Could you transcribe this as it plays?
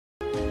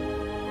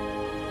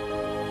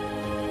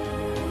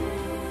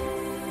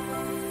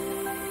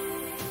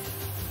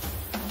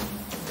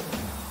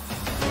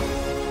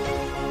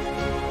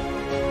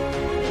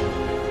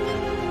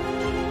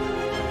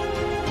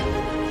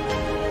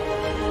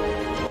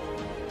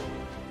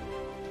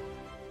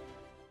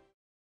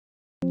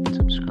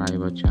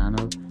subscribe our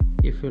channel.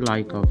 If you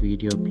like our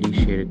video, please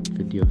share it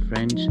with your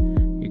friends.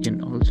 You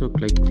can also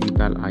click the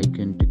bell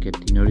icon to get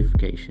the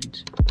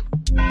notifications.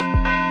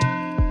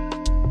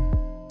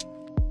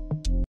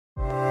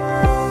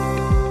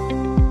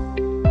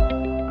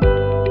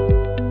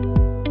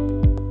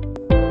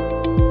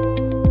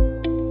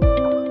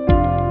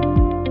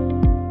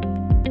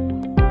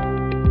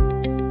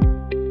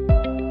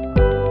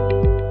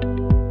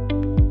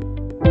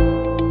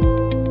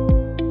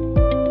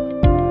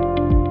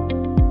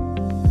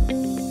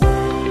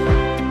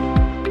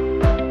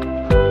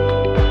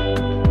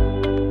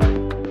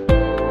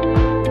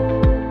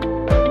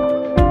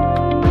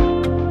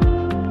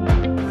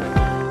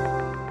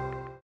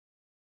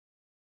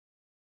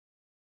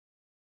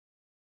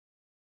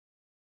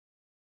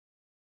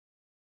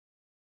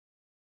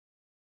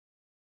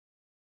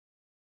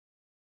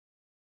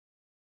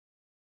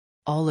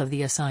 All of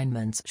the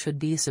assignments should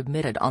be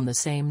submitted on the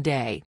same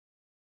day.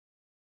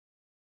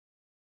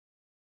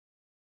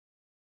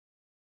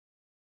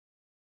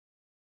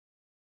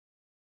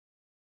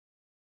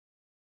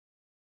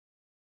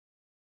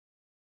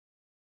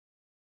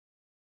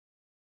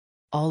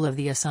 All of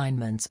the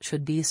assignments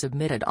should be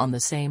submitted on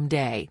the same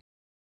day.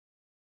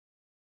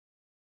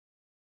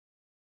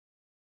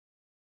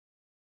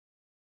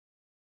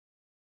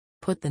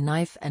 Put the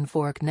knife and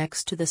fork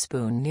next to the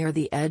spoon near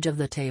the edge of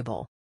the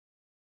table.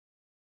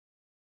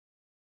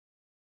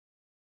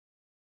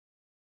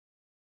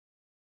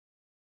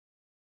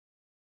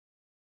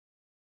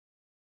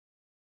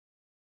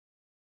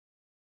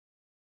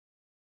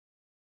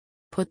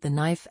 Put the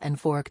knife and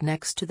fork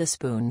next to the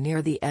spoon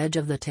near the edge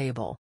of the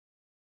table.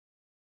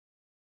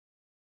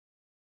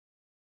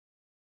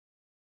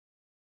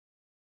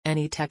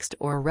 Any text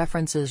or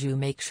references you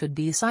make should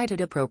be cited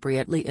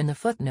appropriately in the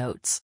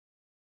footnotes.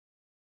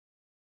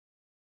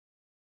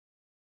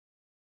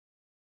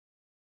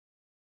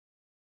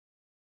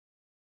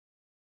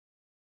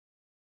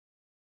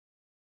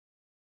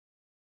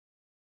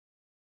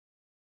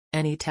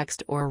 Any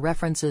text or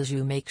references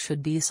you make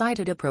should be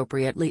cited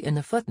appropriately in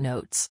the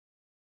footnotes.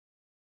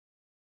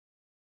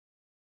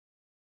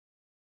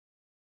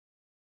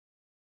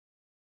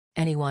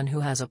 Anyone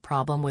who has a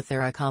problem with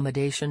their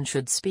accommodation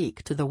should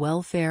speak to the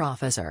welfare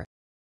officer.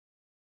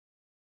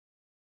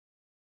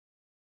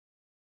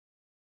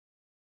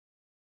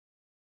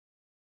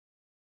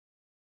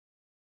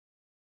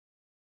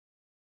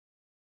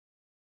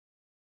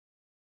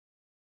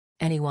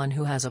 Anyone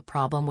who has a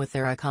problem with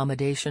their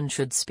accommodation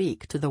should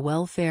speak to the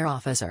welfare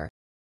officer.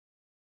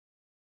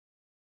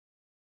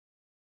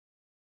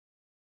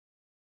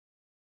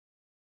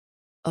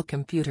 A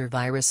computer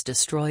virus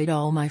destroyed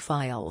all my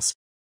files.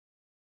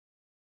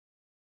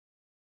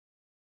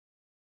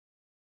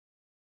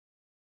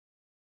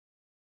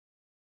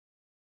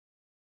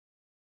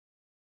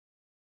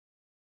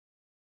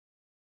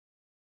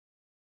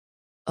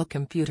 A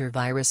computer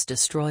virus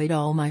destroyed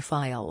all my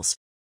files.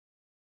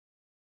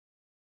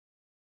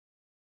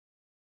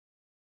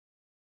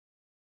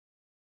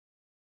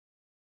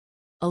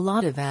 A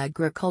lot of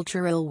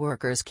agricultural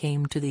workers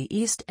came to the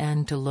East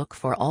End to look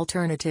for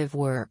alternative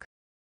work.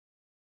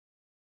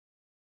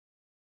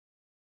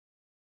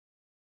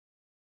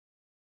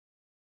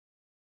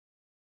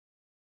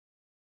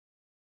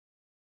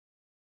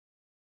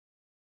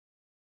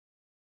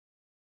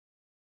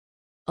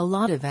 A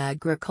lot of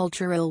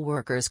agricultural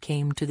workers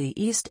came to the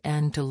East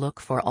End to look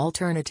for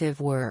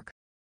alternative work.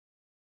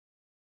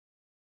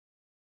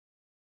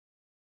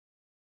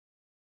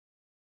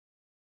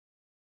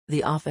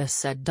 The office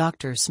said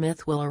Dr.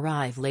 Smith will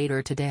arrive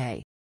later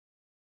today.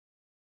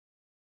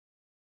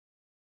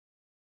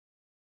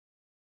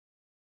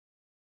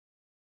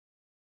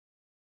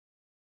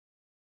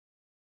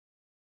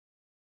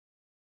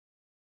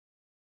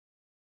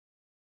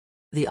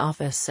 The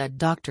office said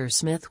Dr.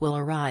 Smith will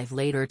arrive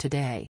later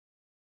today.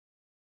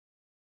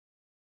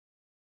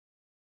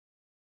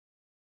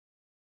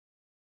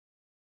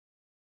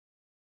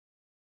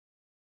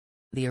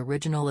 The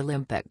original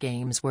Olympic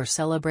Games were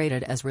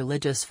celebrated as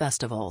religious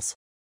festivals.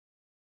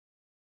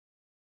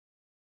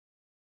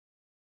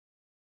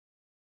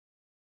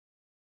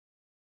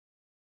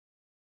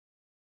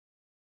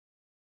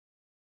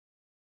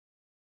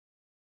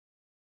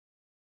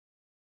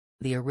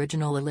 The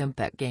original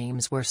Olympic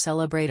Games were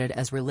celebrated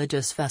as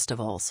religious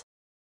festivals.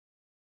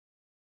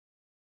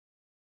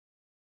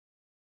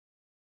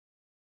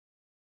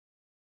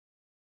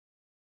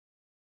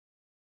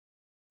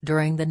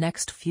 During the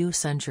next few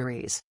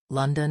centuries,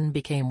 London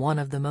became one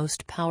of the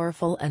most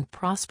powerful and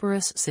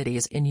prosperous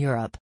cities in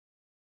Europe.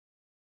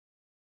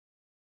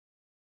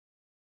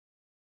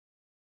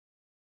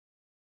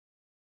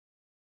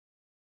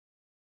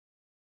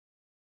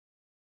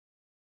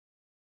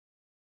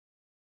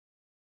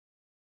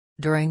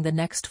 During the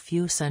next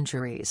few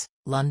centuries,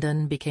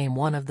 London became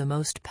one of the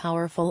most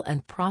powerful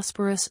and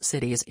prosperous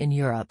cities in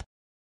Europe.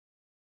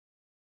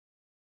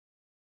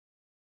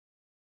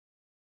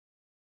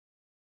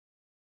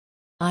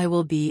 I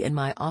will be in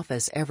my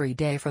office every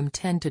day from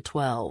 10 to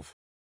 12.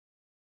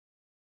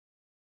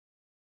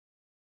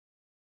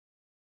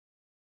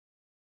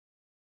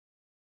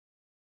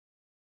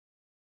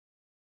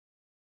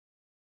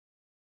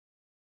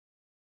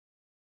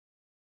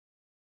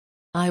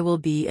 I will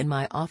be in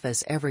my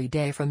office every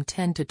day from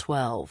 10 to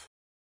 12.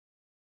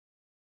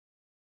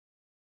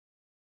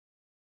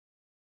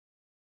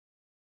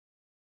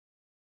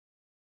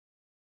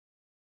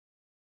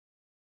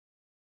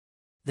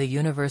 The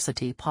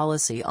university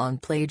policy on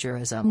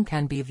plagiarism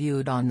can be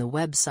viewed on the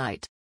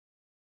website.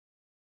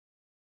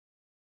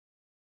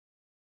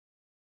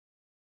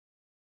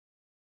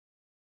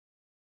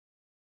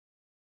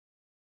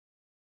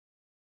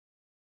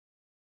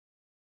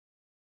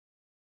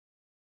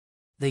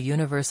 The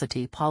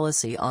university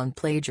policy on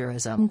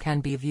plagiarism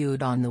can be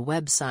viewed on the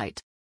website.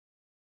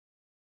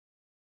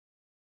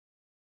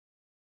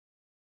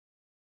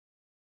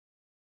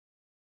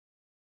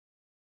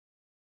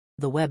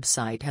 The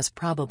website has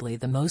probably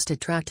the most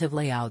attractive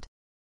layout.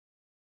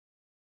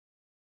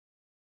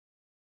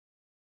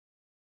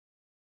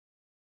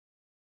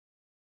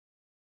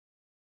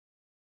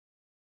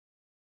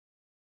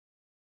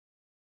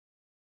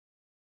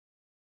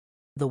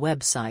 The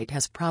website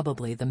has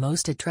probably the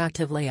most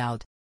attractive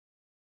layout.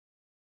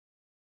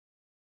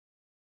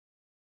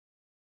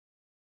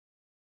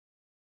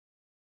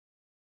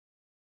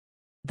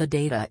 The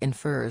data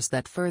infers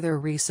that further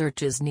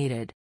research is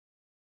needed.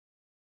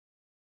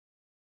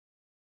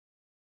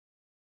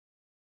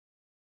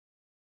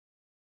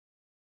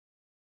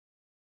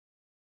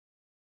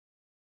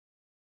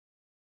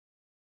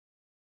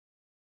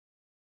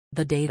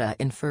 The data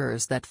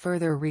infers that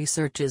further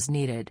research is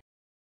needed.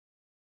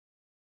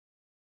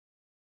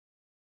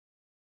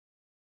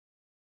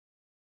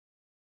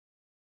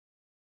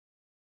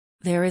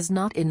 There is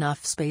not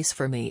enough space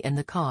for me in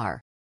the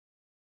car.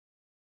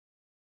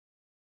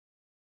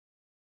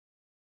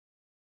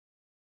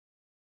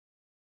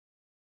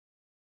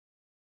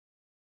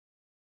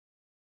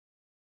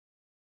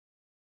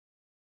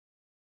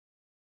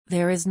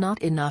 There is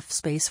not enough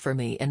space for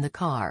me in the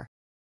car.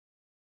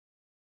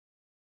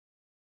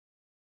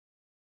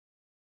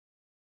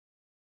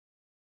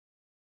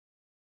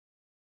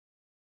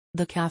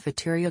 The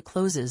cafeteria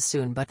closes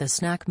soon, but the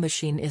snack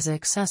machine is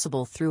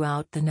accessible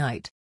throughout the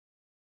night.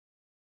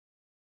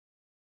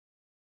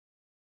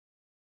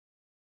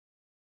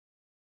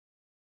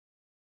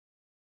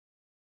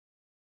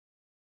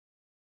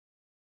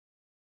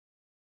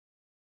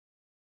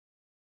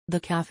 The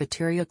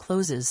cafeteria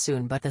closes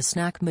soon, but the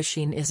snack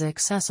machine is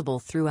accessible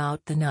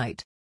throughout the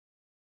night.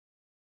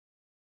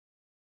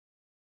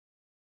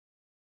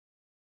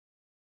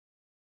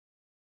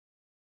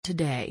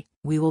 Today,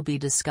 we will be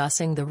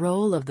discussing the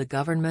role of the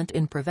government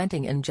in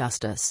preventing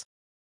injustice.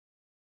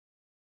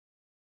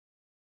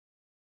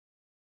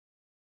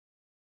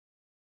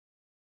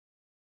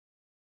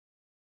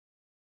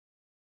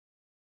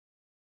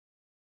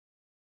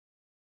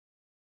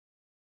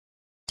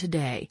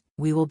 Today,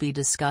 we will be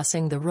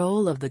discussing the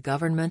role of the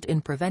government in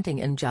preventing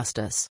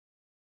injustice.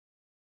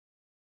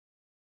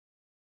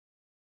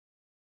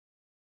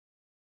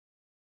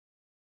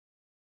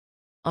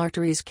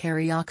 Arteries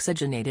carry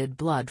oxygenated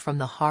blood from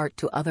the heart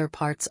to other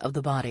parts of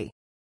the body.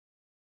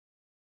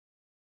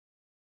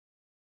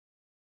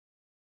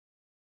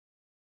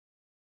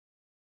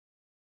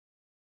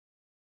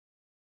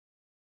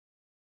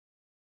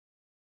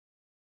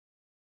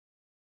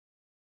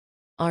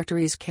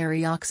 Arteries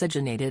carry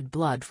oxygenated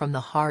blood from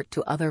the heart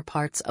to other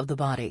parts of the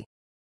body.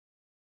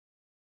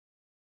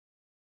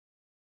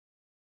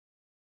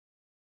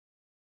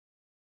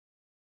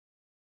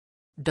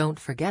 Don't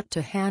forget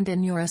to hand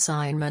in your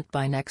assignment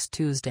by next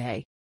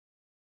Tuesday.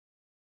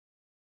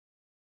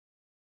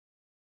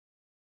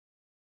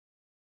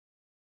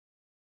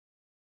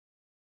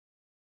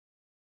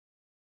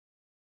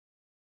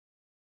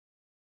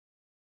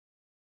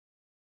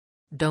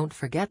 Don't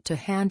forget to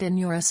hand in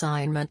your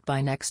assignment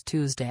by next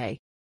Tuesday.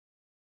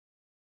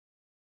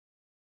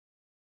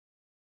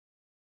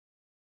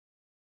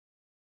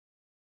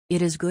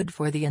 It is good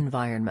for the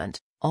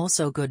environment,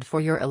 also good for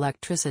your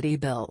electricity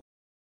bill.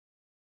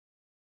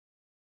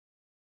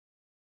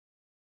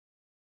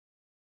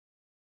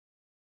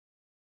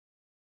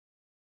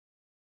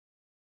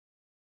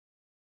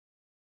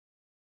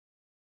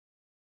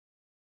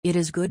 It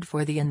is good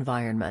for the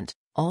environment,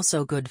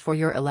 also good for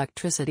your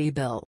electricity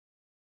bill.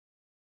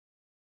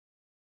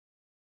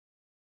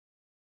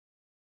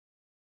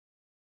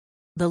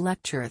 The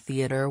Lecture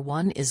Theatre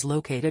 1 is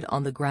located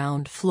on the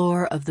ground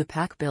floor of the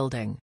PAC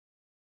building.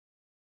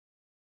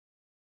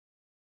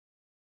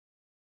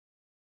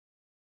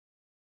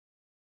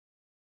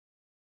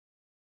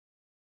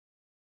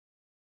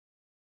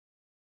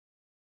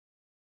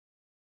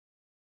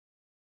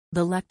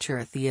 The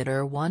Lecture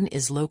Theatre 1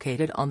 is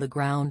located on the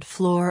ground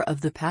floor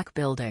of the PAC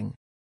building.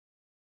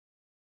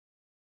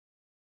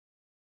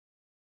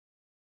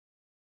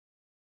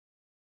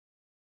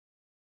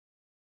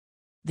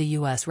 The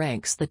U.S.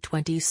 ranks the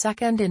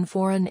 22nd in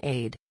foreign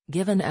aid,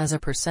 given as a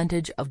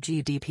percentage of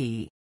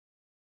GDP.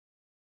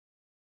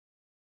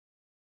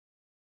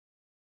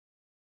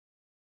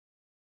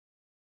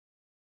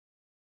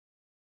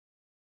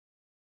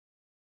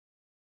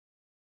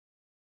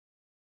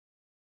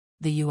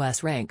 The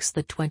U.S. ranks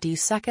the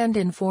 22nd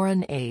in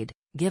foreign aid,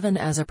 given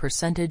as a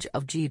percentage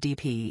of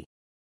GDP.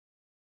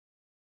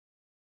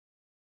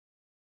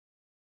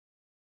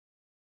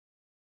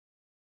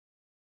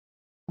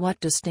 What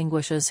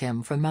distinguishes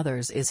him from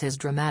others is his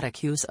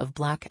dramatic use of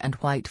black and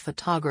white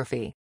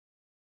photography.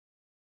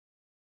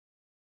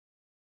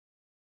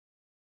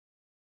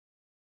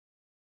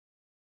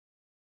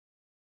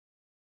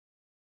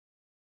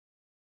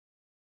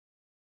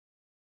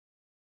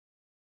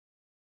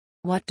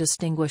 What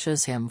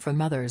distinguishes him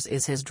from others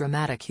is his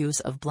dramatic use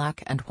of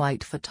black and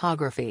white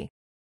photography.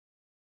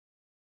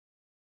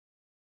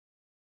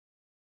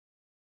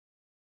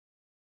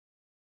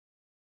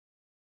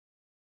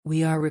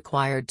 We are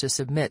required to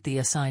submit the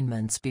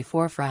assignments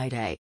before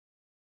Friday.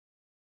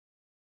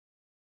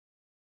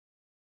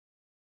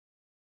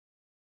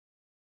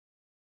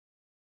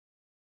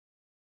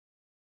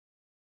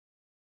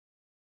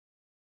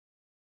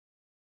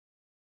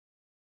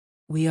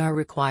 We are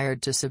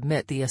required to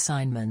submit the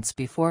assignments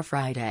before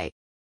Friday.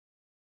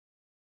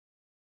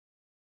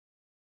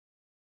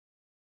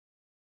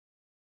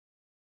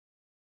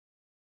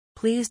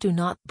 Please do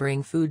not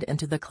bring food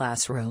into the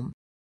classroom.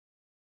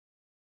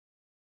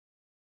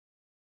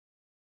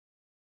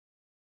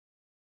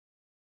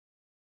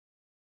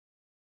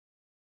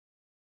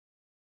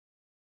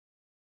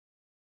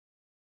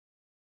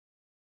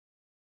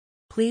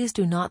 Please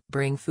do not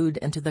bring food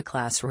into the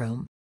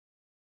classroom.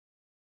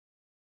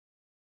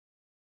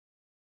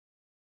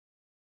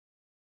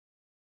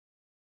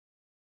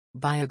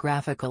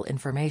 Biographical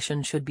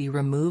information should be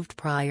removed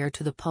prior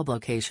to the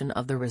publication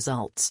of the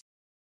results.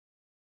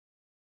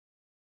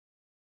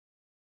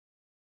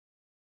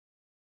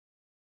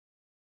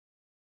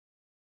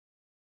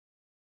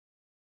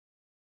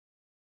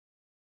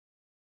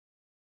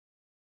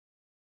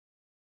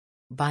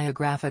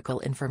 Biographical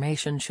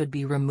information should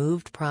be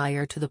removed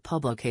prior to the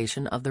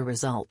publication of the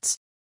results.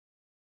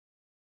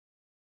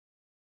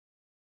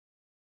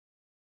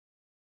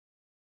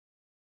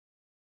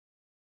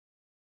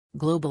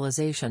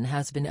 Globalization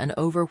has been an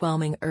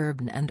overwhelming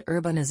urban and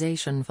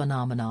urbanization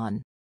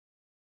phenomenon.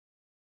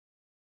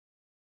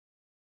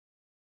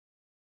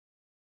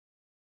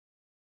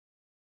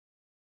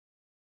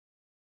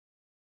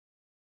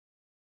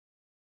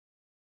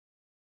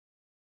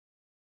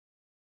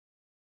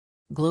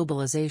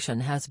 Globalization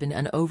has been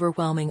an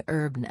overwhelming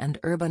urban and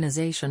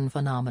urbanization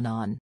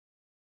phenomenon.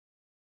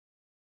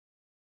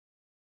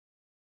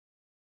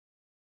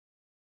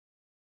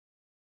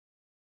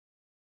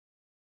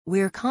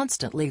 We're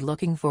constantly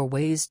looking for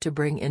ways to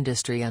bring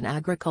industry and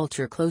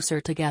agriculture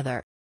closer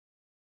together.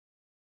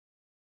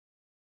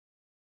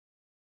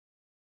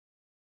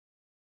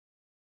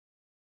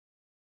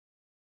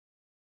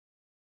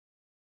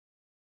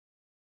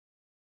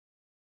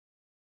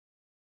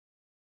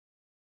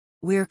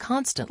 We're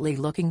constantly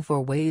looking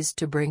for ways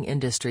to bring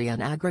industry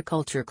and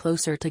agriculture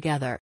closer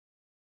together.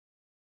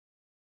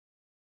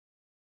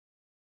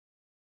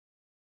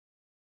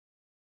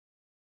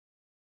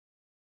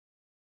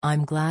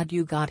 I'm glad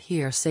you got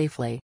here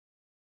safely.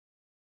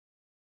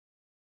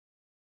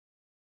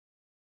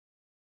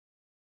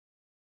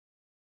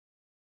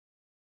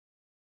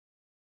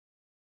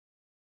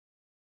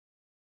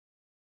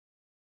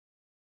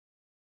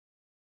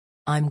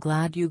 I'm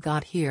glad you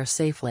got here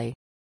safely.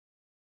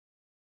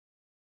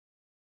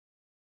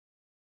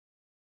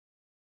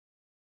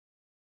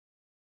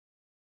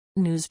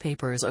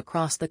 Newspapers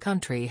across the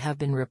country have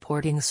been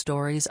reporting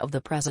stories of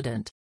the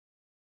president.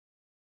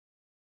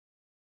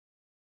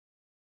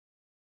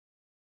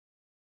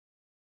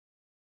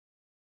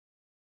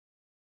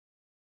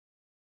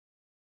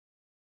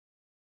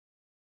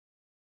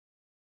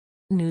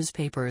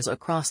 Newspapers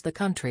across the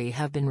country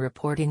have been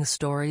reporting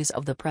stories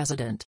of the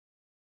president.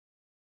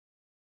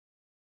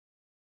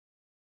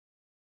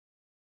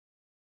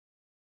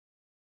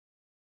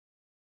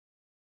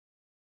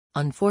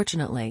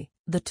 Unfortunately,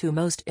 the two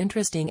most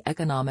interesting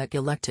economic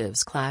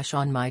electives clash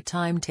on my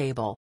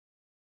timetable.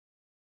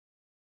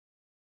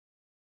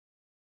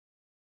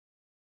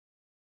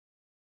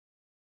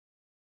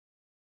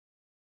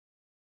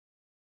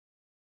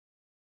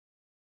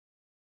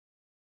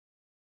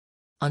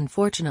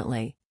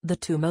 Unfortunately, the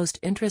two most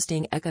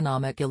interesting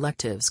economic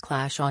electives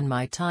clash on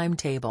my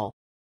timetable.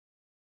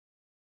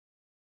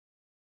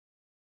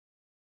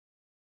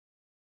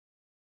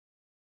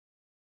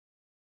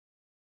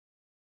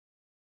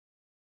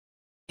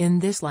 In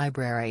this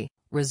library,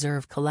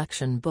 reserve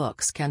collection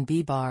books can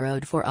be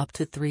borrowed for up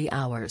to 3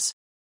 hours.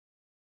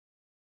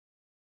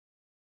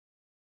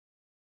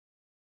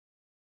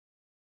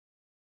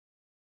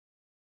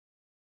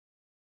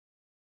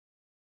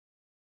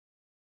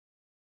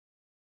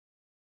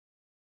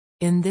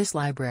 In this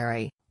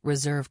library,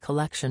 reserve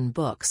collection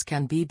books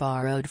can be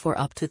borrowed for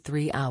up to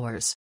 3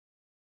 hours.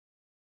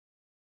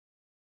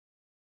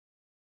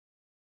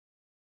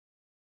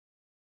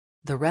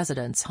 The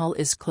residence hall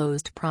is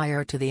closed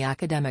prior to the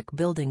academic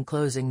building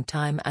closing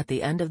time at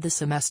the end of the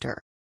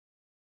semester.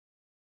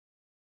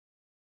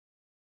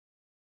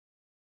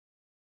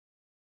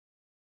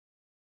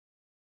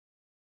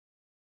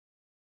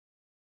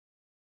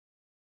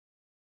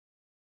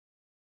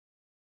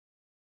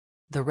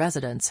 The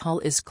residence hall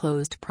is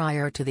closed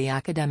prior to the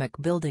academic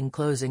building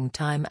closing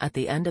time at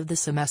the end of the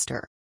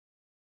semester.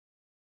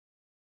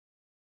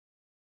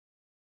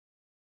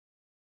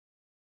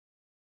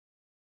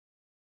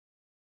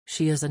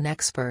 She is an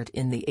expert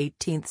in the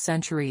 18th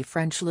century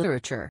French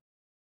literature.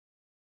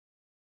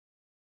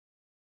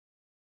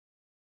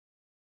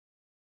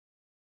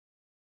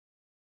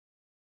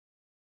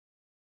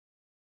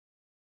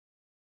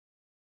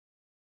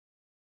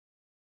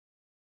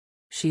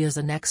 She is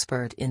an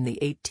expert in the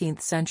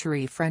 18th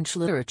century French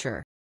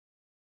literature.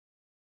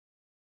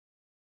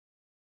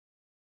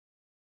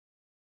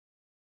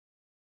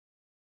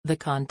 The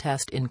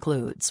contest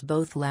includes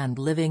both land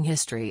living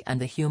history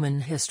and the human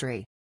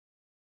history.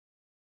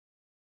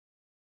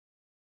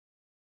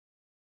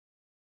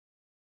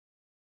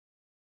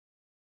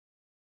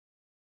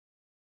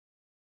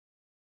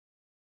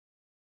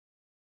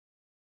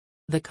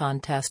 The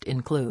contest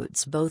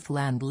includes both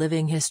land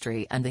living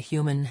history and the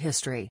human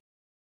history.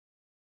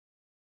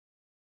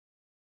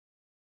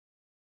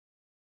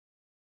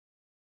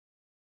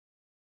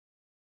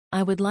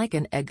 I would like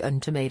an egg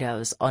and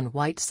tomatoes on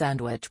white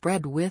sandwich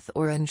bread with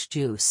orange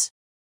juice.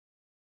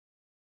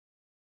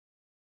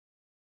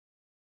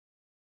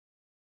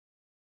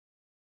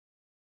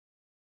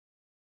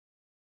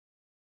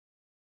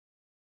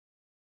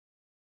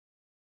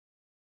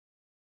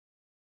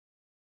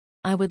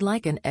 I would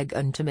like an egg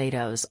and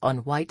tomatoes on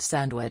white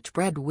sandwich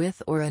bread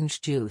with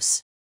orange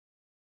juice.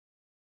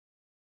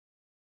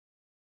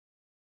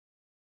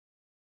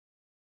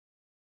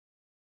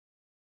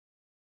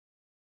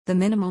 The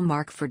minimal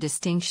mark for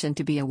distinction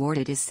to be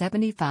awarded is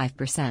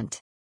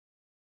 75%.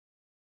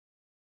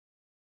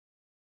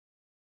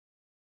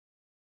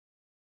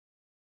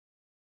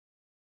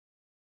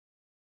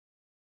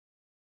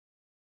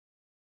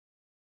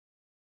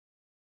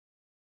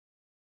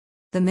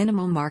 The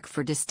minimal mark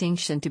for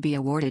distinction to be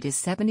awarded is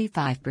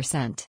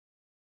 75%.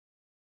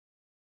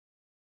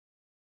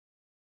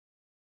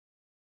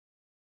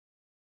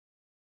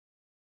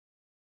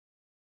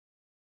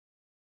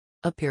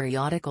 A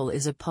periodical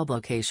is a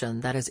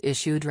publication that is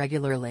issued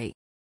regularly.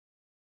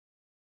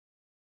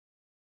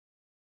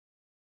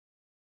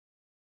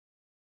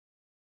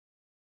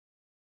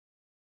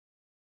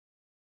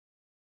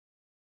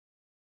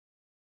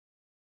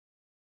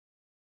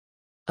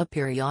 A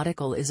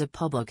periodical is a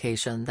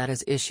publication that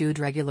is issued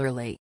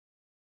regularly.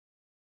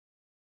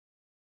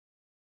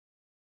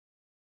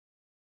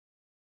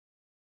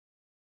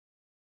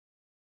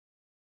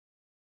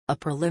 A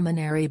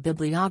preliminary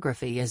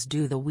bibliography is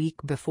due the week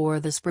before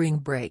the spring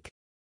break.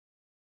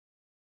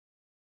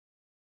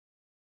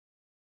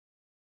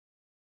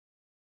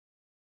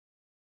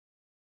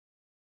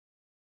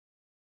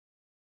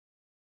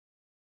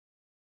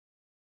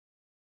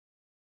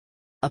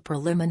 A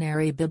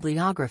preliminary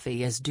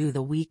bibliography is due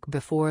the week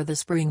before the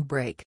spring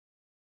break.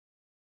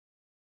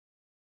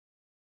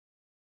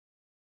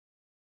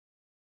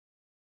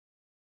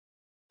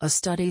 A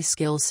study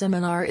skill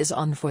seminar is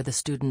on for the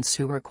students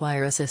who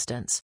require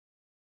assistance.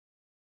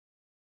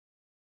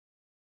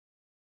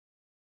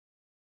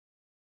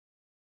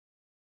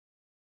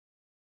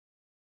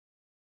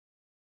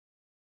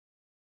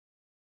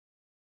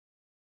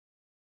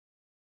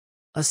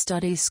 A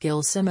study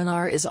skill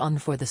seminar is on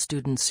for the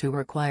students who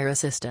require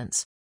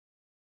assistance.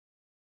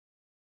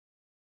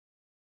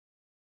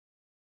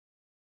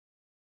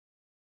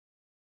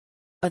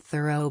 A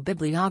thorough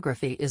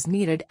bibliography is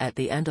needed at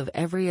the end of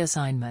every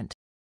assignment.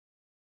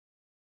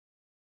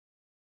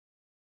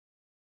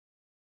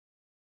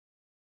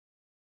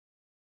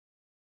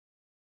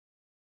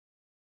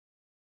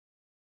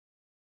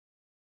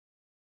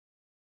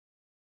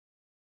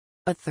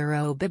 A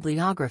thorough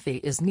bibliography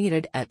is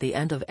needed at the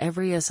end of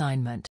every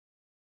assignment.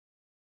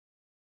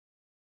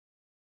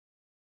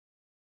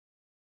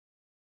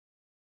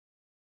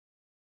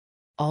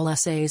 All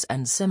essays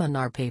and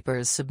seminar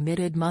papers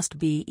submitted must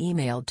be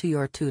emailed to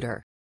your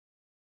tutor.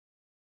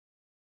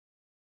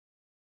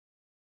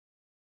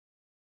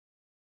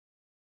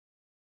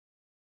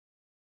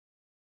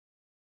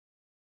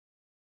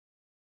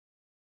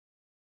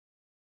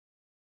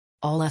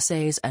 All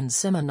essays and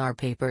seminar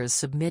papers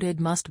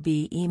submitted must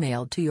be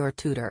emailed to your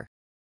tutor.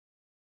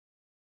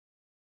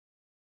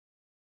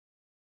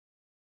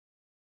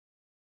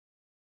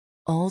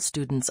 All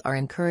students are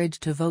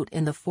encouraged to vote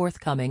in the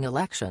forthcoming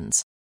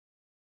elections.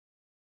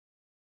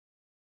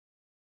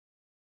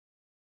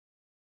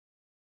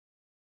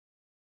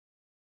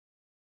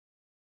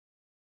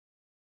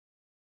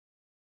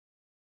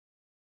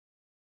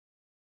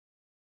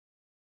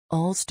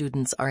 All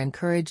students are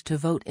encouraged to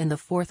vote in the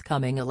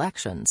forthcoming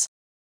elections.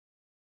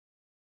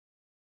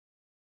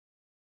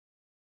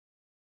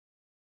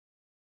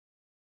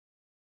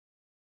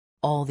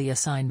 All the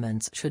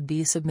assignments should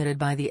be submitted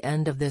by the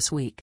end of this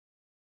week.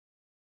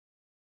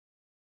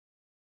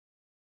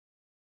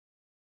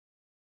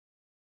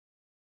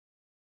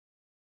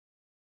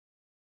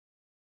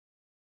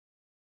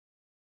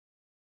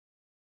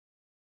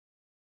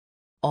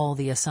 All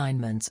the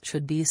assignments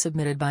should be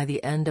submitted by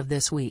the end of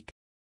this week.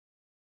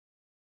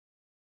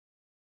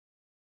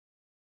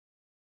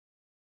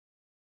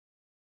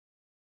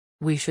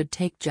 We should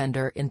take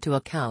gender into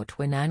account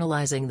when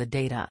analyzing the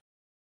data.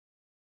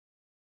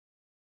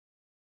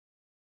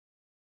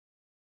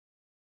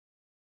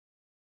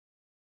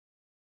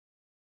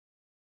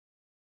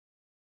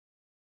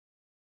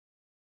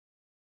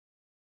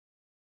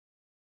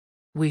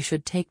 We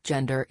should take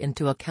gender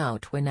into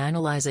account when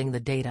analyzing the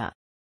data.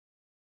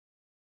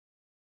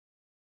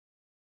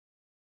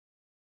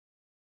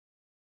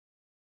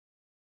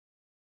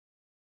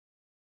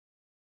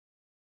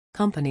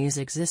 Companies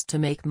exist to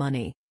make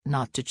money,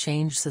 not to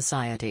change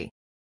society.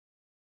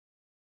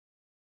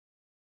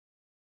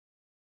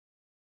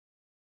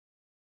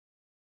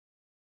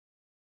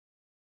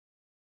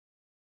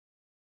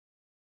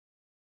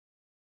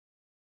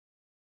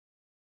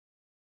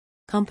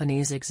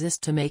 Companies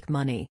exist to make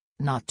money,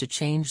 not to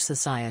change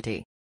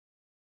society.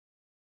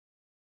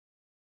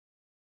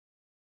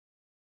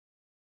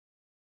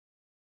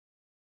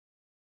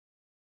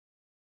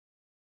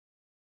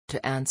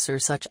 To answer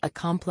such a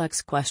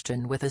complex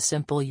question with a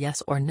simple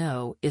yes or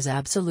no is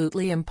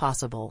absolutely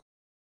impossible.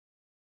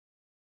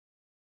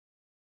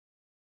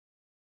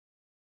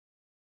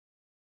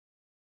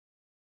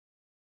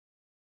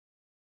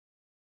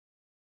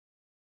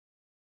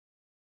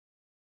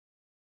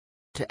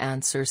 To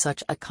answer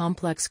such a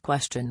complex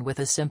question with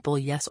a simple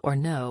yes or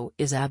no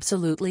is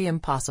absolutely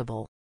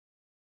impossible.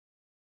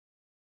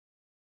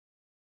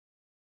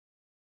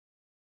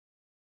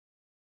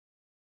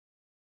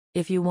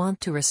 If you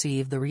want to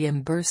receive the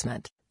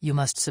reimbursement, you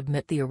must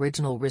submit the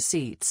original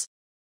receipts.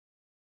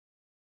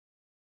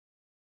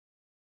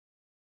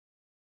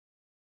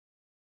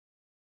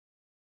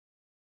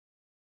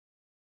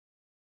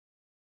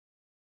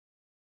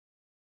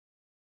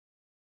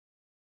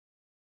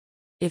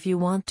 If you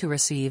want to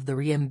receive the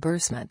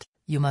reimbursement,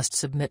 you must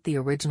submit the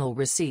original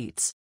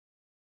receipts.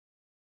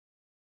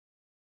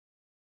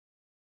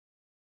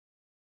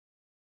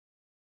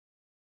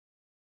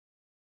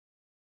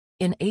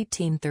 In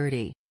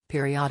 1830,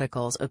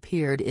 periodicals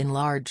appeared in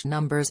large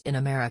numbers in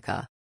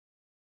America.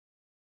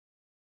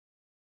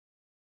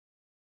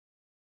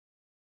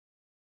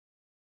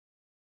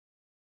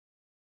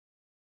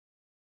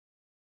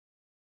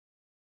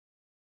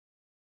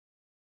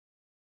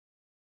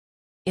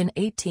 In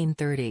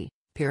 1830,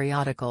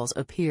 periodicals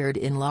appeared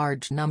in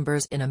large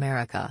numbers in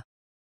America.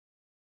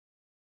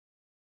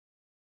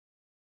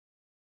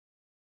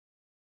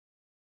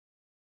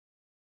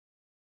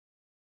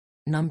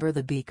 Number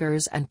the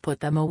beakers and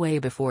put them away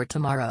before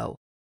tomorrow.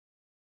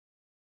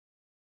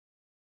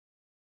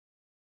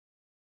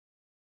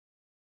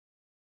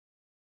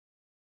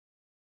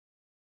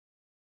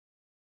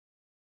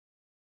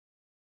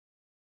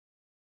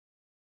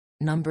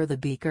 Number the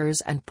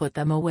beakers and put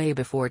them away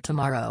before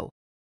tomorrow.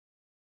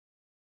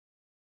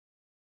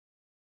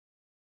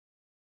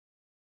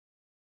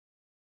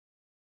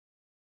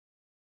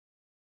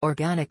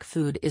 Organic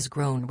food is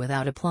grown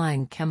without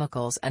applying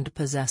chemicals and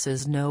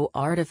possesses no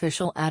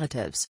artificial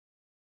additives.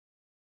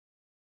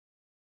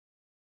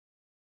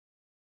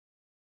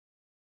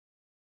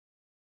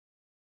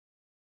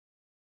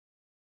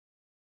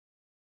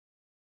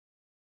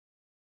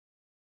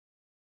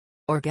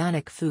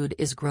 Organic food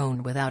is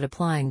grown without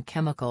applying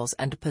chemicals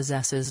and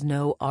possesses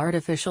no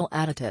artificial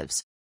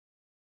additives.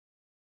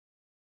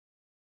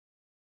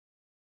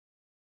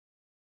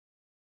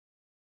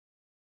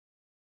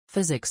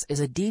 Physics is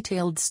a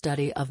detailed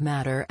study of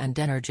matter and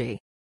energy.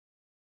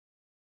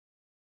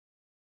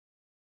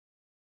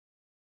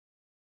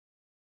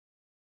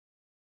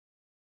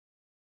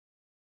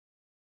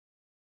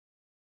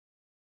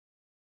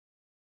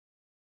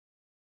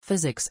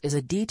 Physics is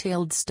a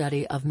detailed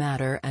study of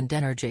matter and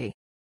energy.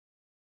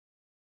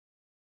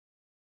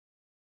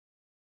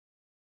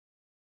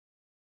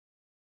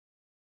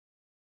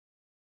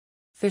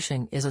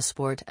 Fishing is a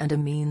sport and a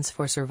means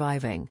for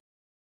surviving.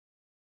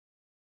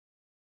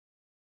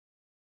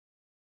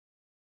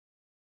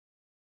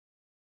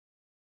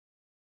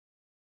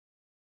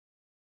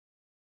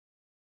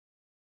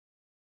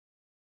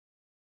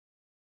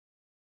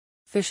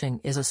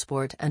 Fishing is a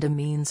sport and a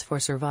means for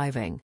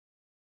surviving.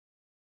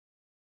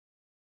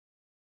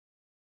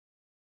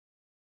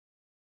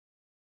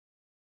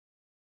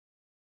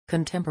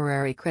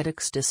 Contemporary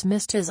critics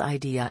dismissed his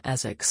idea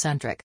as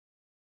eccentric.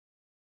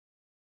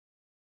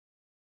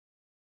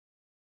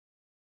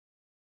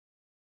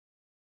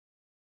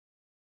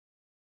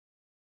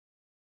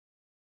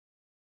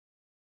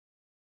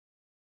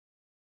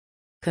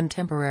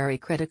 Contemporary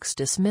critics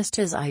dismissed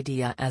his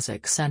idea as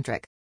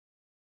eccentric.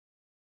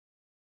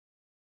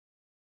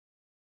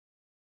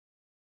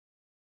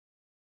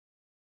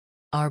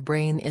 Our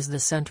brain is the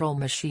central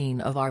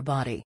machine of our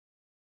body.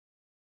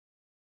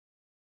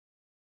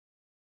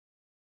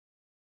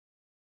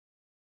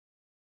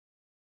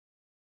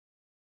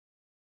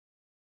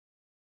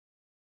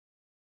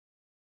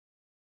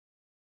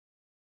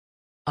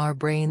 Our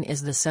brain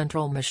is the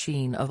central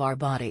machine of our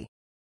body.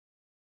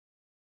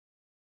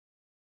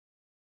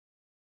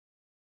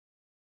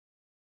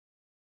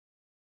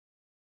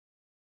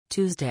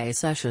 Tuesday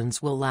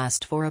sessions will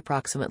last for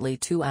approximately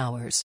 2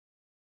 hours.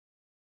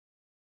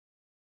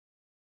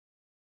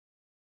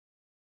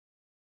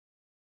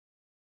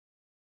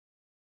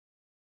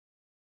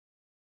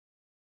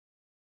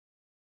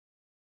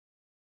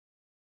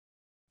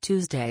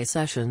 Tuesday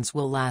sessions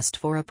will last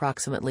for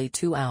approximately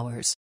 2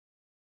 hours.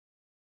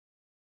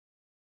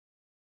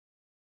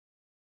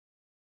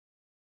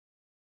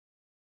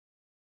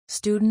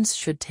 Students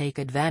should take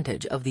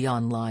advantage of the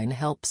online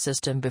help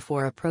system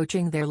before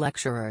approaching their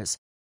lecturers.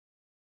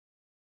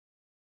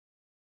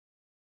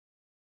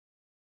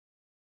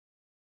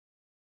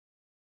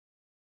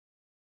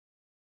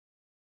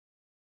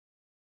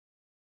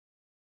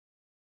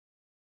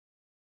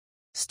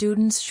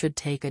 Students should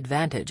take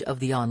advantage of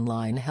the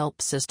online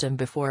help system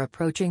before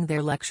approaching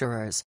their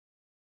lecturers.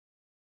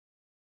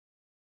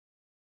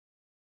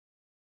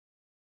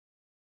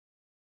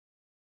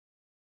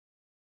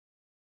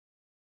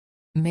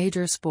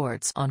 Major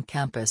sports on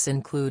campus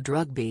include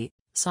rugby,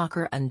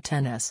 soccer and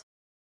tennis.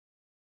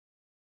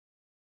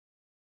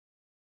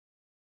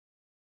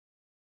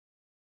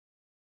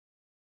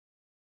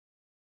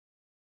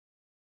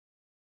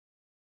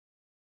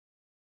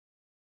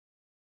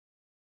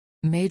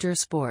 Major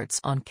sports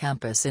on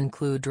campus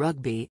include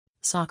rugby,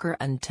 soccer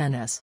and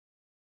tennis.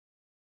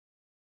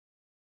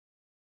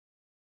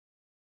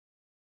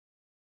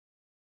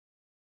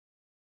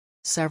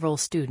 Several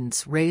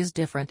students raise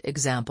different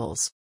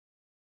examples.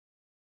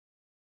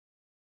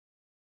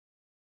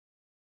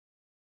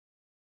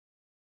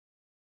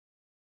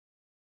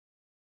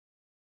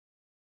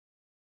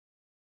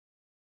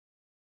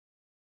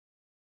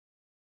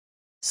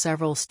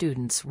 Several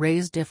students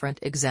raise different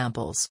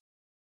examples.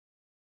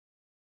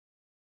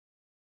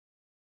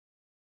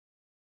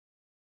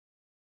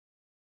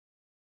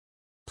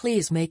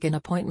 Please make an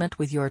appointment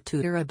with your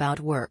tutor about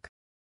work.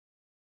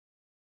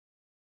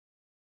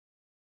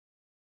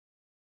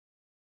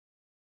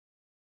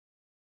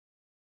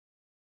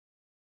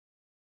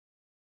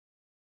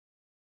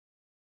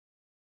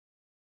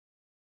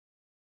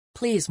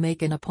 Please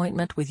make an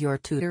appointment with your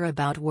tutor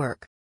about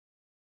work.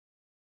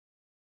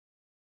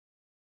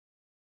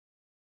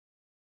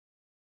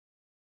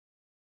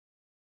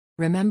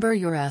 Remember,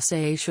 your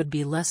essay should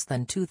be less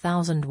than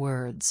 2,000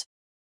 words.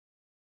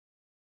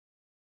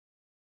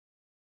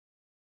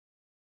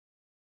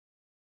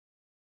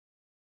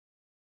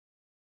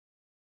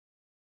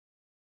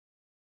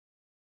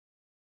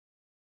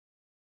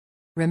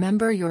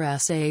 Remember, your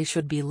essay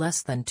should be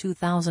less than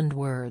 2,000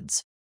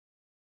 words.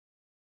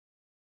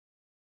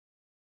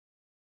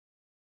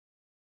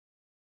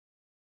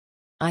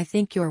 I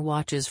think your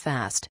watch is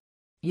fast.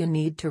 You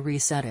need to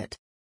reset it.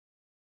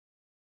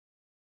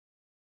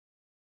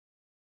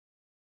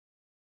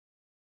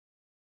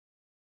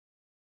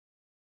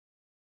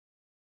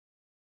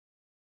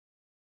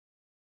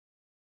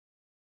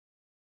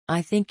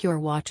 I think your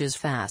watch is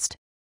fast.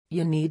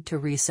 You need to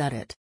reset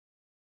it.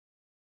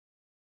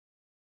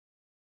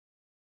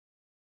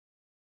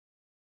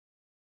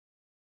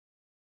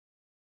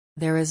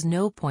 There is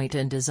no point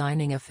in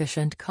designing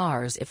efficient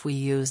cars if we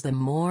use them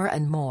more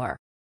and more.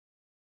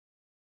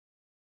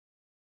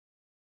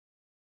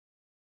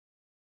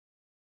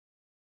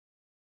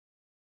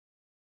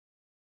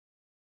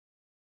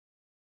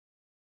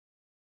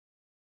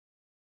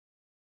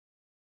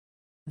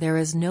 There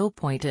is no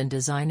point in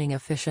designing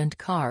efficient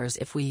cars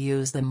if we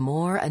use them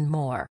more and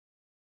more.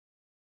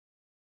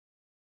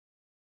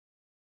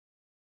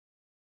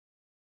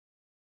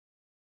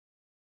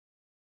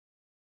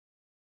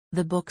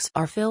 The books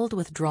are filled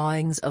with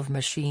drawings of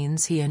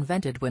machines he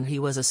invented when he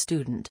was a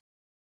student.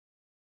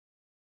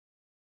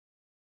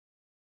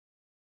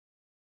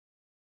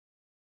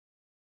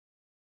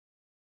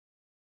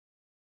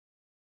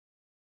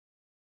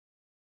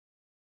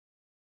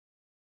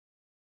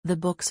 The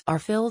books are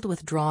filled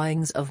with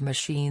drawings of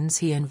machines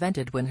he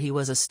invented when he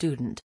was a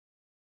student.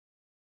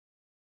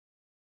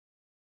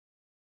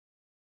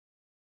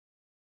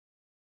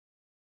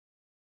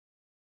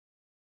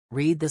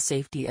 Read the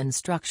safety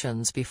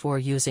instructions before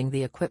using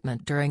the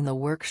equipment during the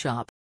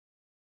workshop.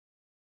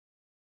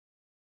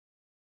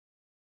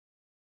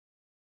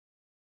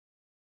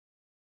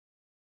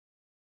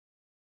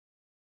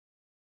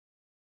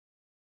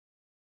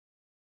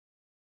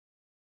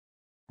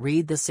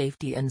 Read the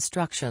safety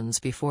instructions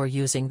before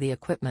using the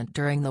equipment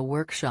during the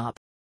workshop.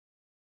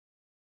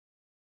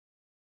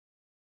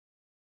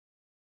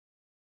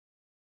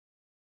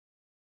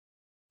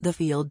 The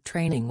field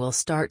training will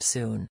start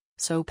soon,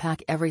 so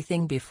pack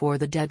everything before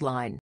the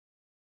deadline.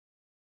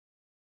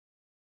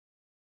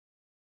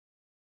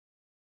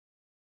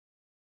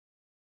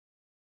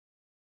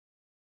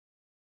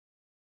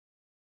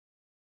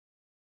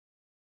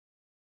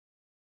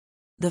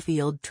 The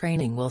field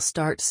training will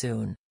start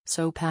soon,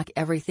 so pack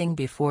everything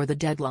before the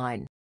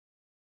deadline.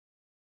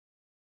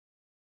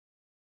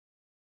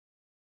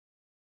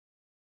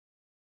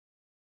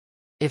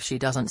 If she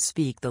doesn't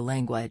speak the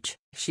language,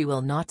 she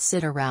will not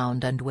sit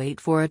around and wait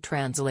for a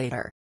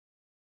translator.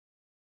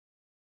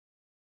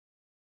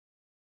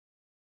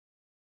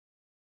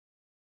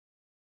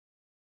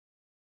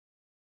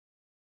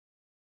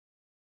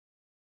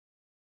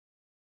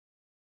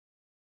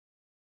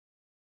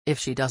 If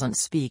she doesn't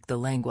speak the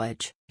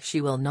language,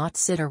 she will not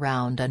sit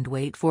around and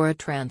wait for a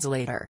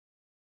translator.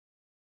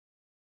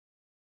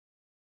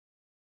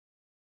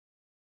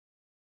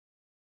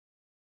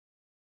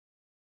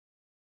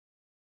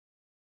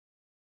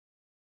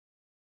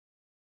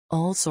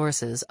 All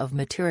sources of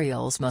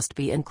materials must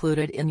be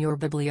included in your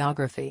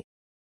bibliography.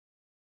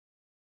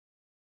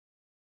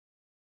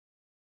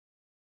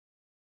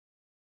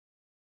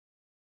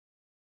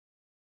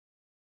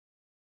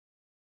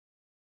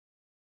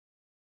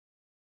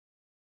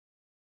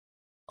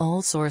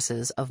 All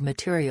sources of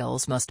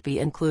materials must be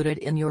included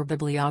in your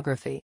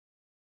bibliography.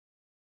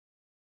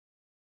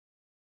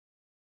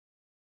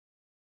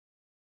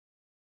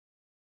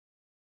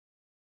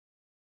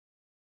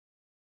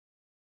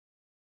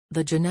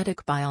 The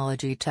Genetic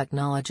Biology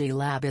Technology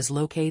Lab is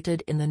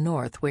located in the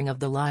north wing of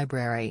the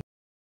library.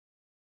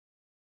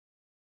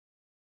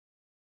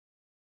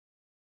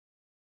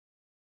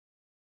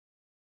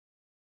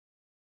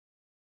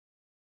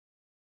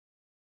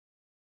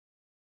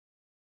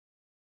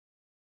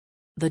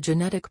 The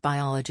Genetic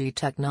Biology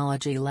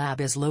Technology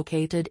Lab is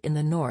located in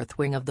the north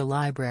wing of the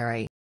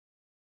library.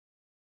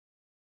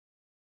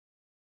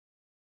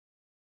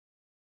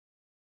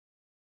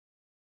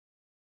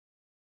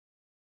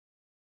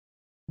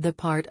 The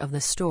part of the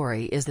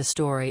story is the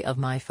story of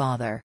my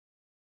father.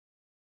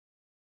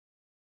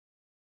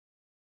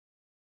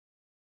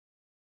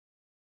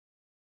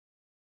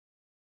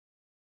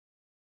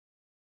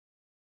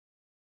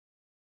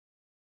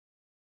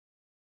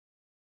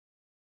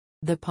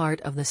 The part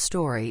of the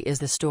story is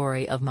the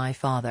story of my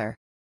father.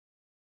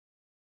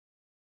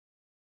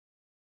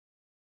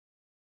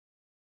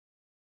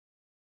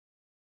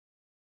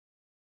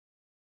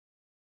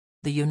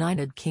 The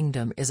United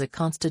Kingdom is a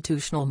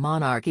constitutional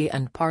monarchy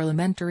and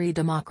parliamentary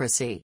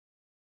democracy.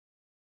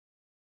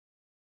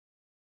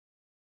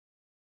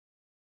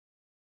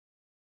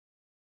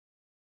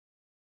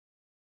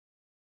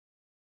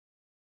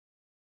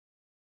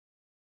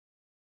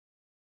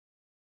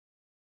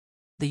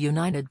 The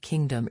United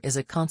Kingdom is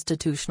a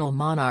constitutional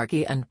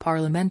monarchy and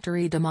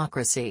parliamentary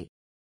democracy.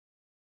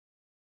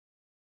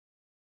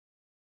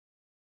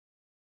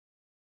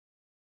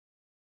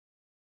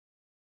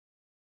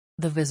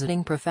 The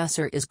visiting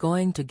professor is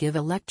going to give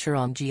a lecture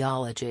on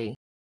geology.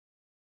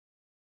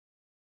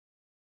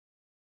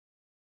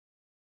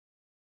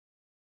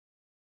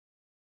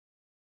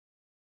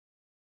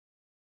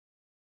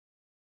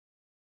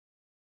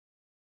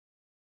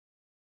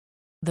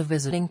 The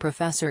visiting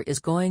professor is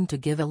going to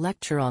give a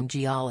lecture on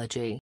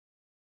geology.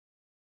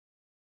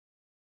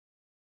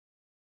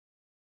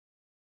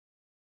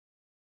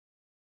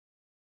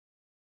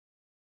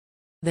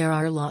 There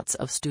are lots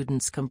of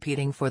students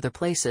competing for the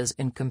places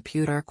in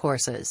computer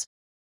courses.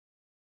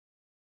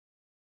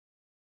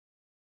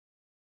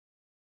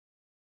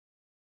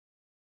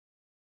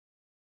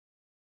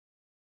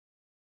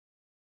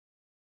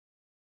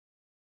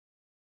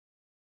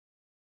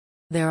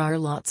 There are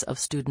lots of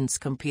students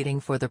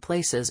competing for the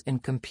places in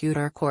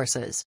computer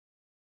courses.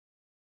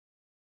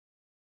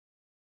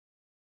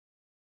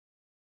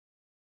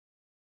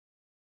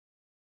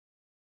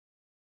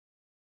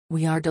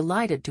 We are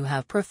delighted to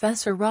have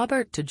Professor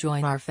Robert to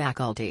join our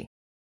faculty.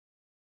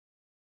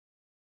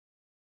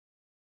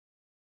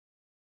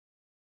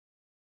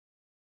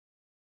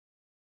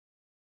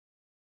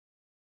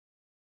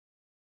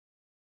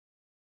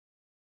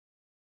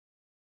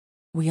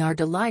 We are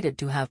delighted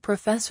to have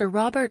Professor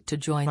Robert to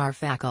join our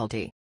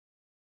faculty.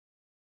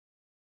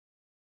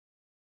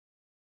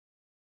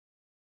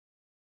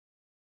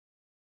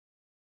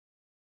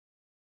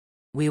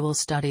 We will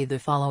study the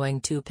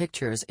following two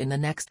pictures in the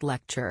next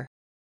lecture.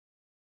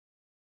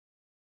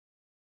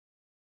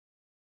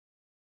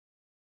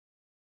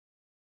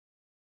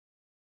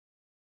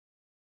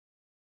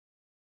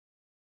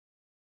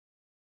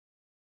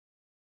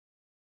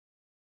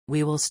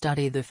 We will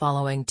study the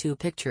following two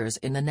pictures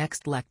in the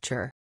next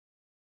lecture.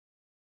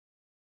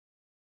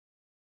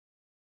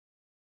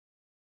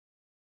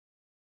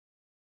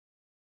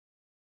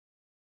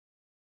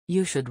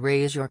 You should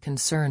raise your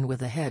concern with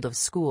the head of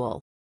school.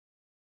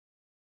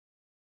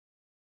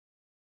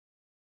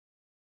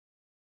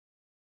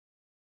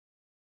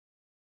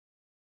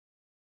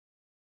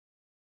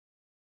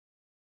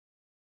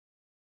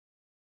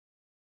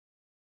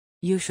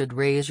 You should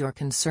raise your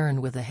concern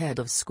with the head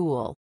of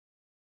school.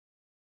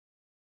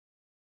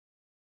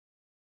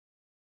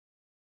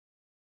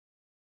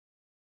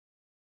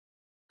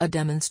 A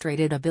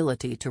demonstrated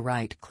ability to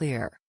write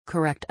clear,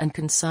 correct and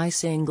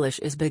concise English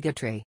is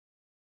bigotry.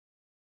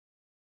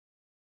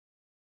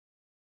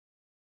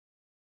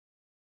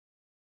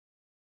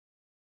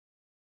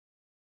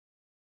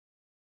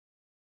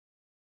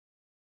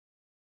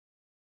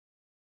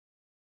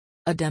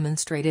 A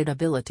demonstrated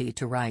ability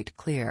to write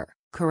clear,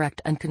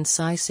 correct and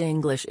concise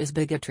English is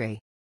bigotry.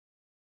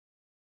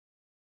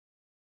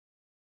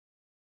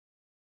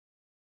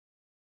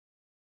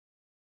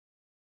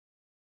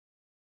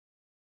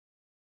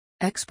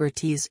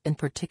 Expertise in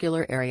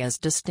particular areas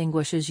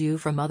distinguishes you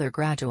from other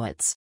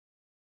graduates.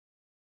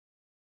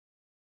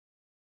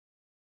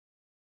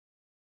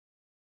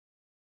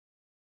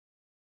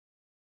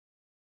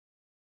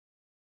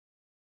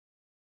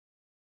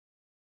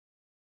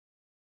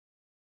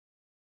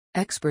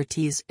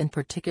 Expertise in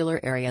particular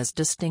areas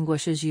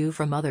distinguishes you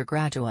from other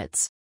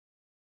graduates.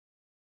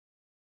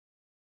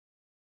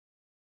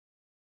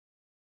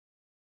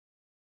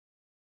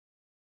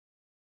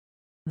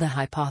 The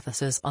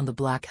hypothesis on the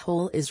black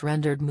hole is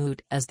rendered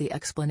moot as the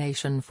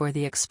explanation for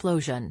the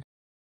explosion.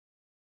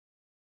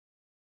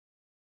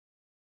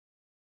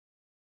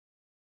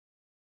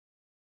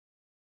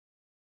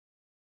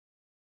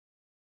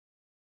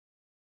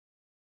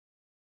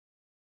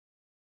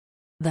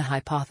 The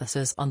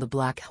hypothesis on the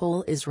black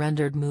hole is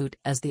rendered moot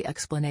as the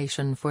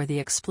explanation for the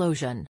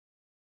explosion.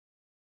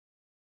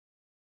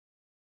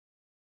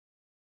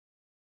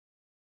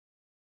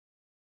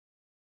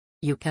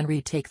 You can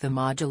retake the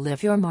module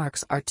if your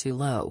marks are too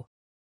low.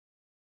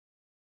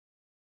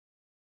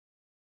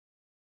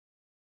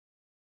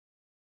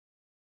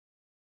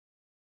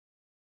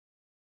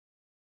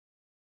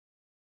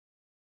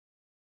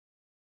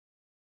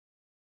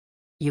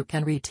 You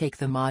can retake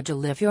the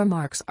module if your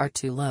marks are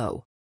too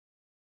low.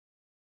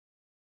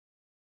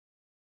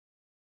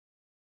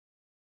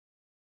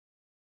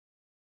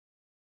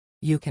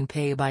 You can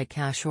pay by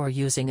cash or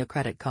using a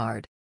credit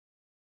card.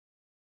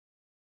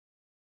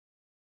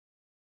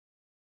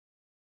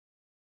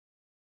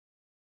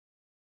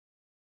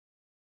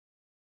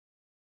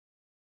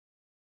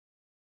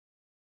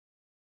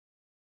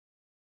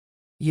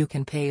 You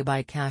can pay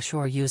by cash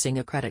or using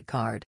a credit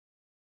card.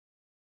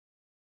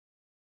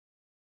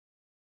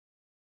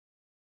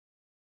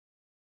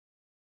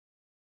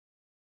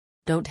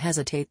 Don't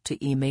hesitate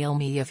to email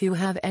me if you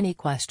have any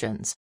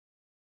questions.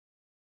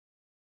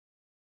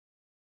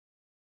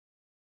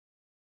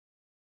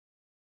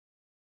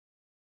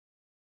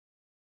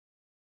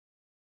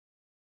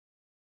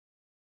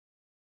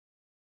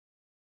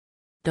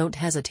 Don't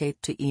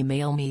hesitate to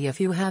email me if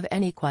you have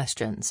any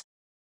questions.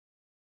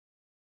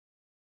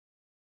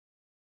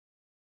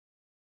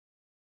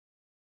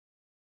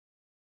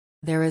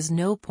 There is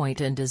no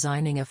point in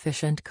designing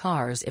efficient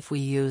cars if we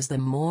use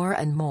them more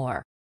and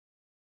more.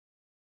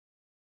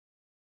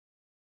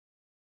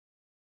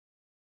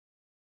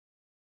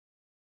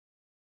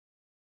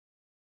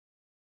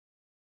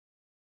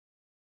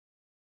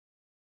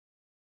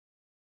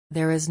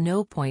 There is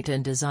no point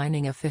in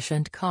designing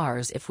efficient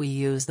cars if we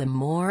use them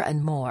more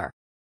and more.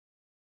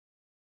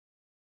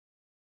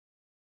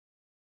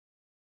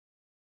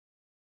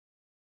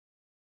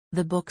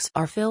 The books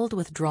are filled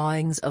with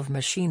drawings of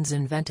machines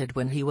invented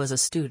when he was a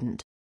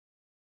student.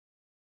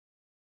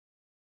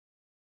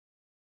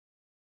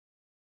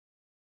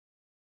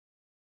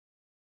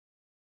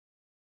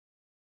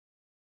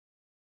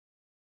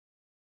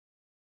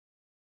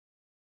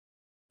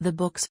 The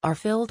books are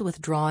filled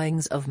with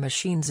drawings of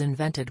machines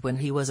invented when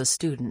he was a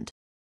student.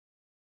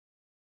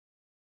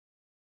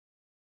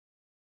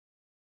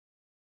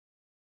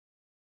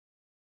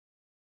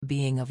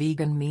 Being a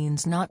vegan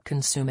means not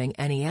consuming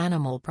any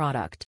animal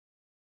product.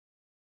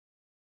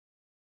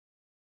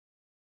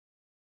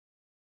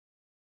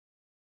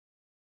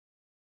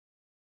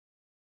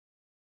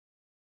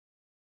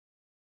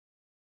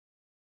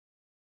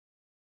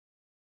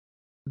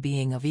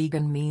 Being a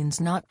vegan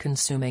means not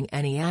consuming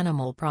any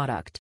animal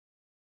product.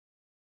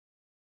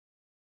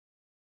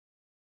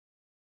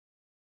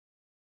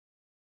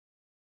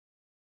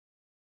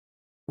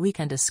 We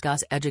can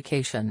discuss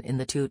education in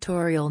the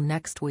tutorial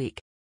next week.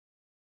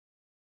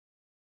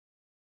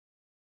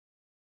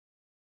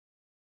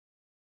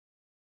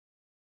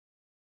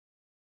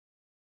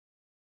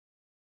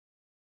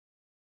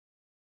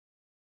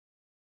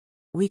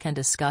 We can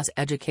discuss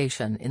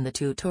education in the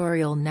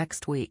tutorial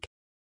next week.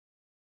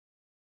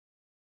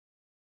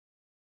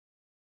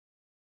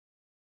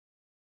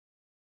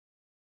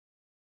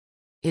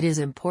 It is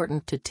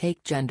important to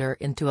take gender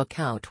into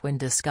account when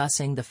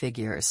discussing the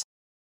figures.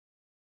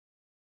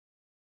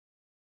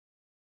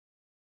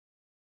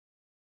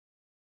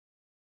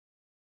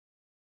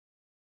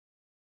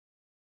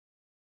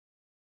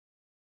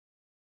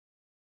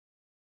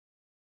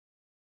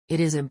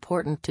 It is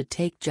important to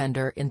take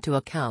gender into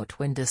account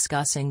when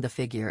discussing the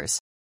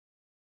figures.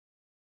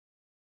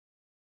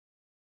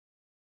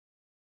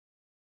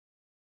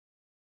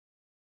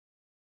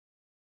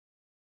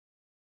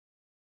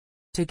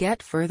 To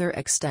get further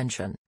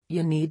extension,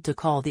 you need to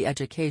call the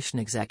education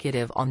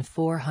executive on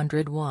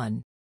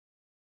 401.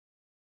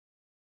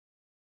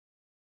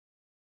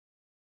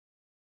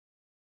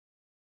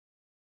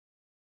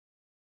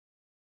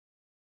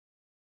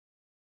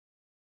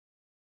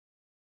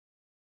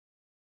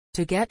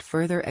 To get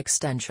further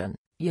extension,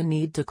 you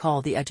need to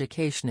call the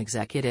education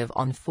executive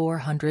on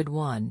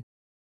 401.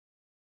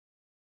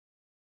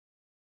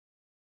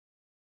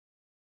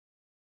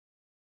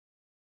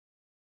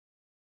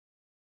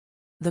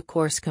 The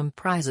course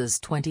comprises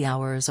 20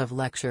 hours of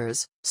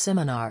lectures,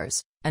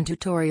 seminars, and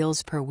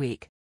tutorials per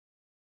week.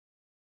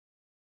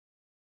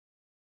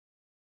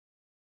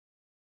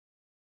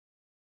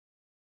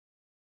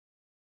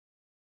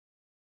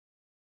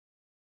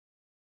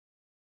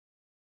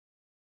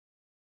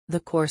 The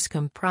course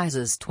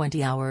comprises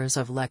 20 hours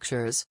of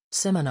lectures,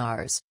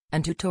 seminars,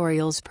 and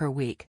tutorials per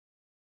week.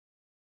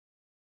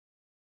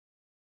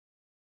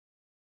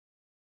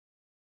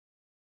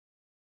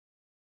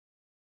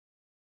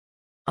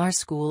 Our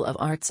School of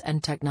Arts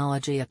and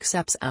Technology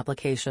accepts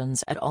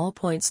applications at all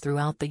points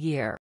throughout the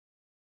year.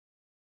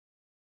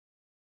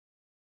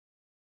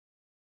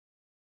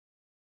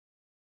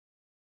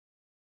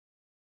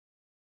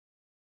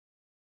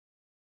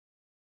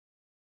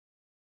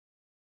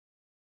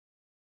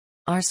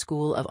 Our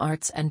School of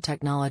Arts and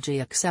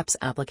Technology accepts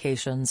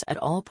applications at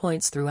all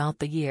points throughout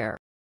the year.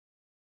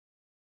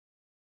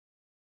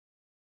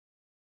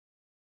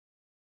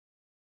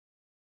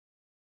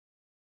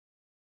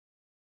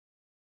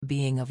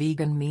 Being a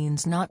vegan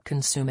means not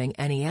consuming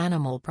any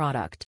animal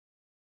product.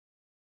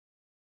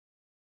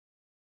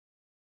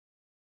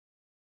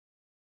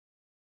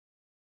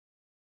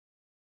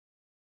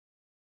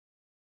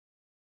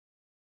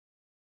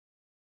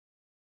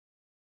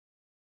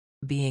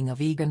 Being a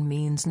vegan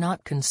means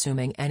not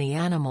consuming any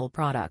animal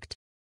product.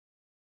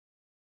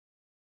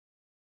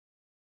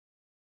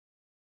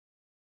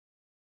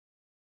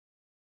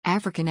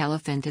 African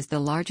elephant is the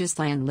largest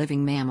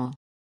land-living mammal.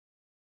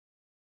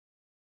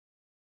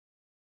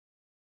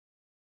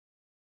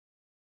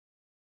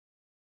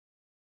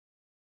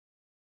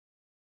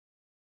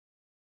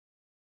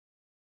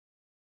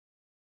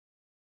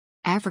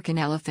 African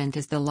elephant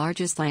is the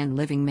largest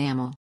land-living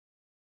mammal.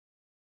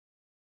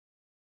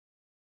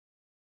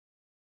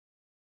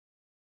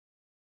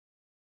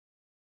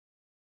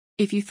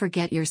 If you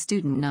forget your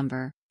student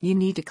number, you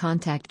need to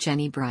contact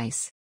Jenny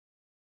Bryce.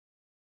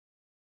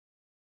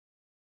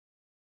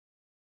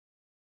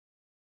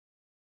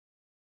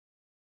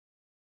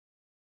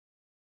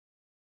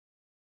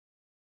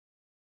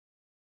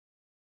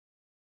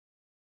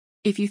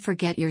 If you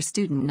forget your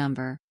student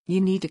number,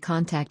 you need to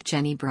contact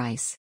Jenny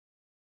Bryce.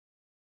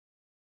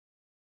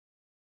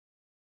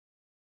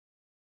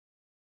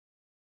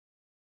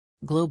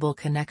 Global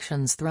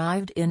connections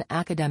thrived in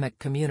academic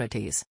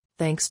communities,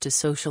 thanks to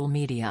social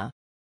media.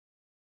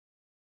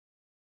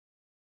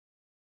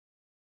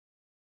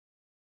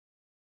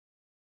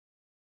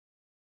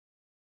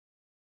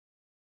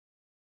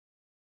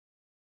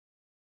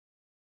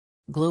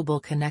 Global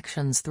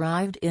connections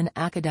thrived in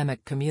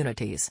academic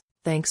communities,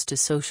 thanks to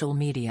social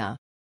media.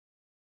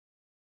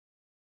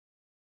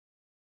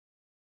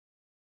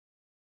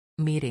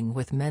 Meeting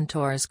with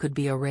mentors could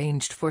be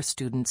arranged for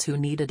students who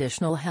need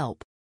additional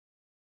help.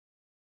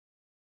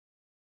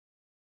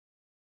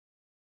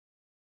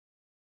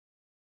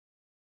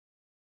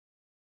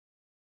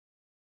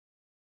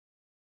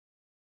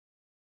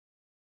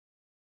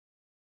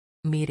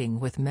 Meeting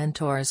with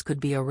mentors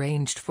could be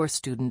arranged for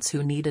students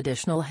who need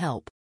additional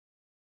help.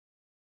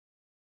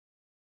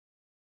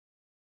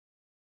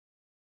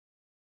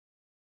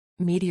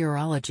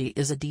 Meteorology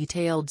is a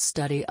detailed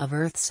study of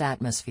Earth's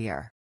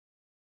atmosphere.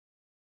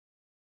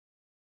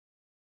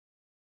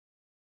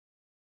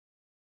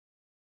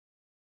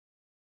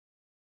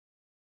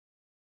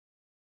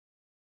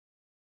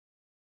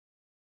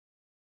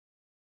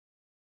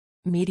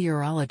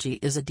 Meteorology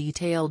is a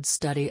detailed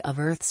study of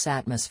Earth's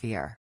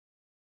atmosphere.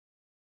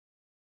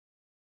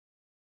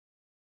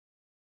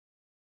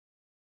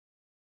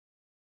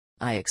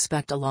 I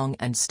expect a long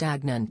and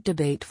stagnant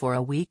debate for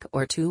a week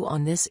or two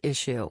on this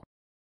issue.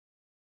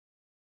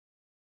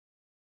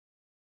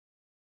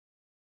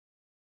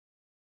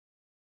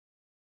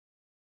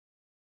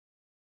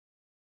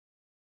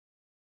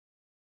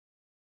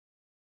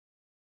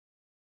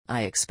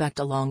 I expect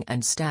a long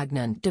and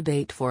stagnant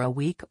debate for a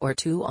week or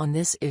two on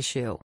this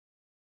issue.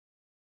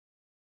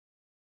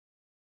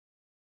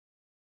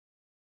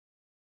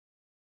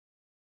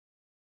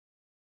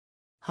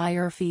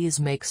 Higher fees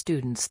make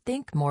students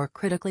think more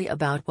critically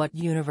about what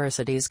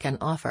universities can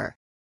offer.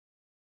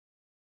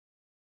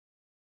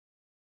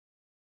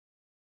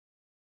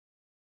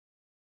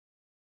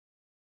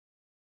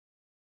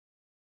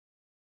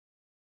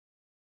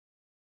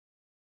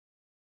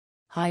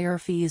 Higher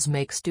fees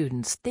make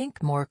students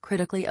think more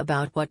critically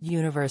about what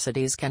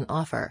universities can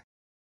offer.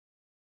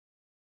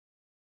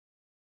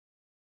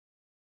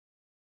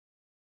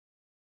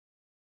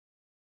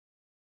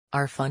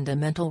 Our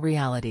fundamental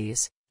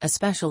realities,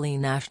 especially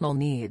national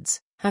needs,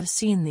 have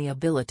seen the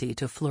ability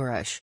to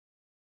flourish.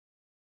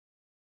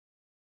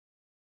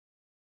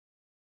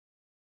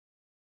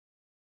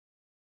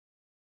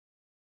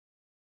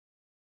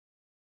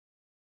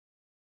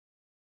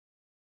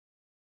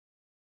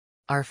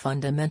 Our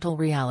fundamental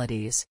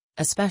realities,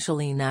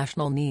 especially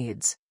national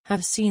needs,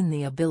 have seen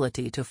the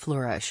ability to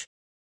flourish.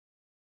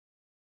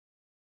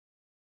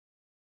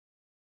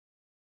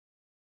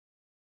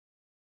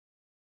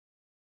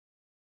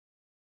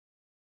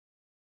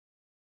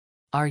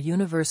 Our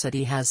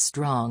university has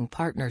strong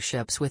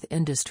partnerships with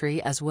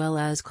industry as well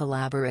as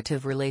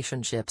collaborative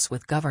relationships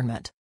with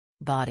government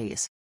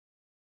bodies.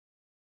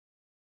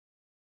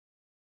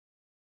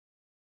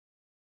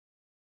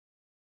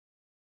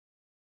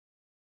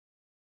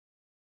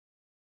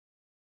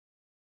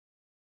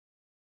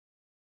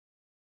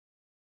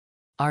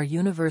 Our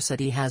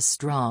university has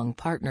strong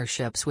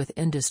partnerships with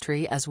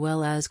industry as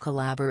well as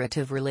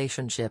collaborative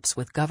relationships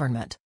with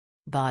government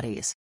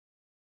bodies.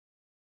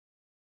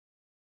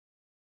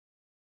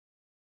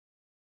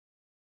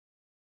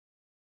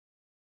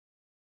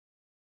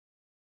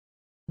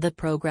 The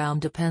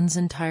program depends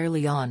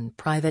entirely on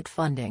private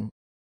funding.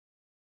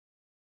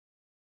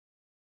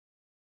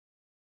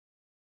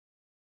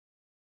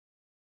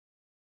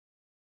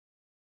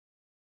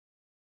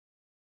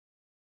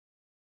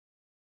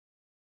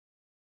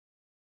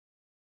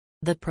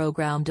 The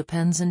program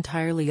depends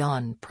entirely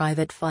on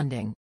private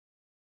funding.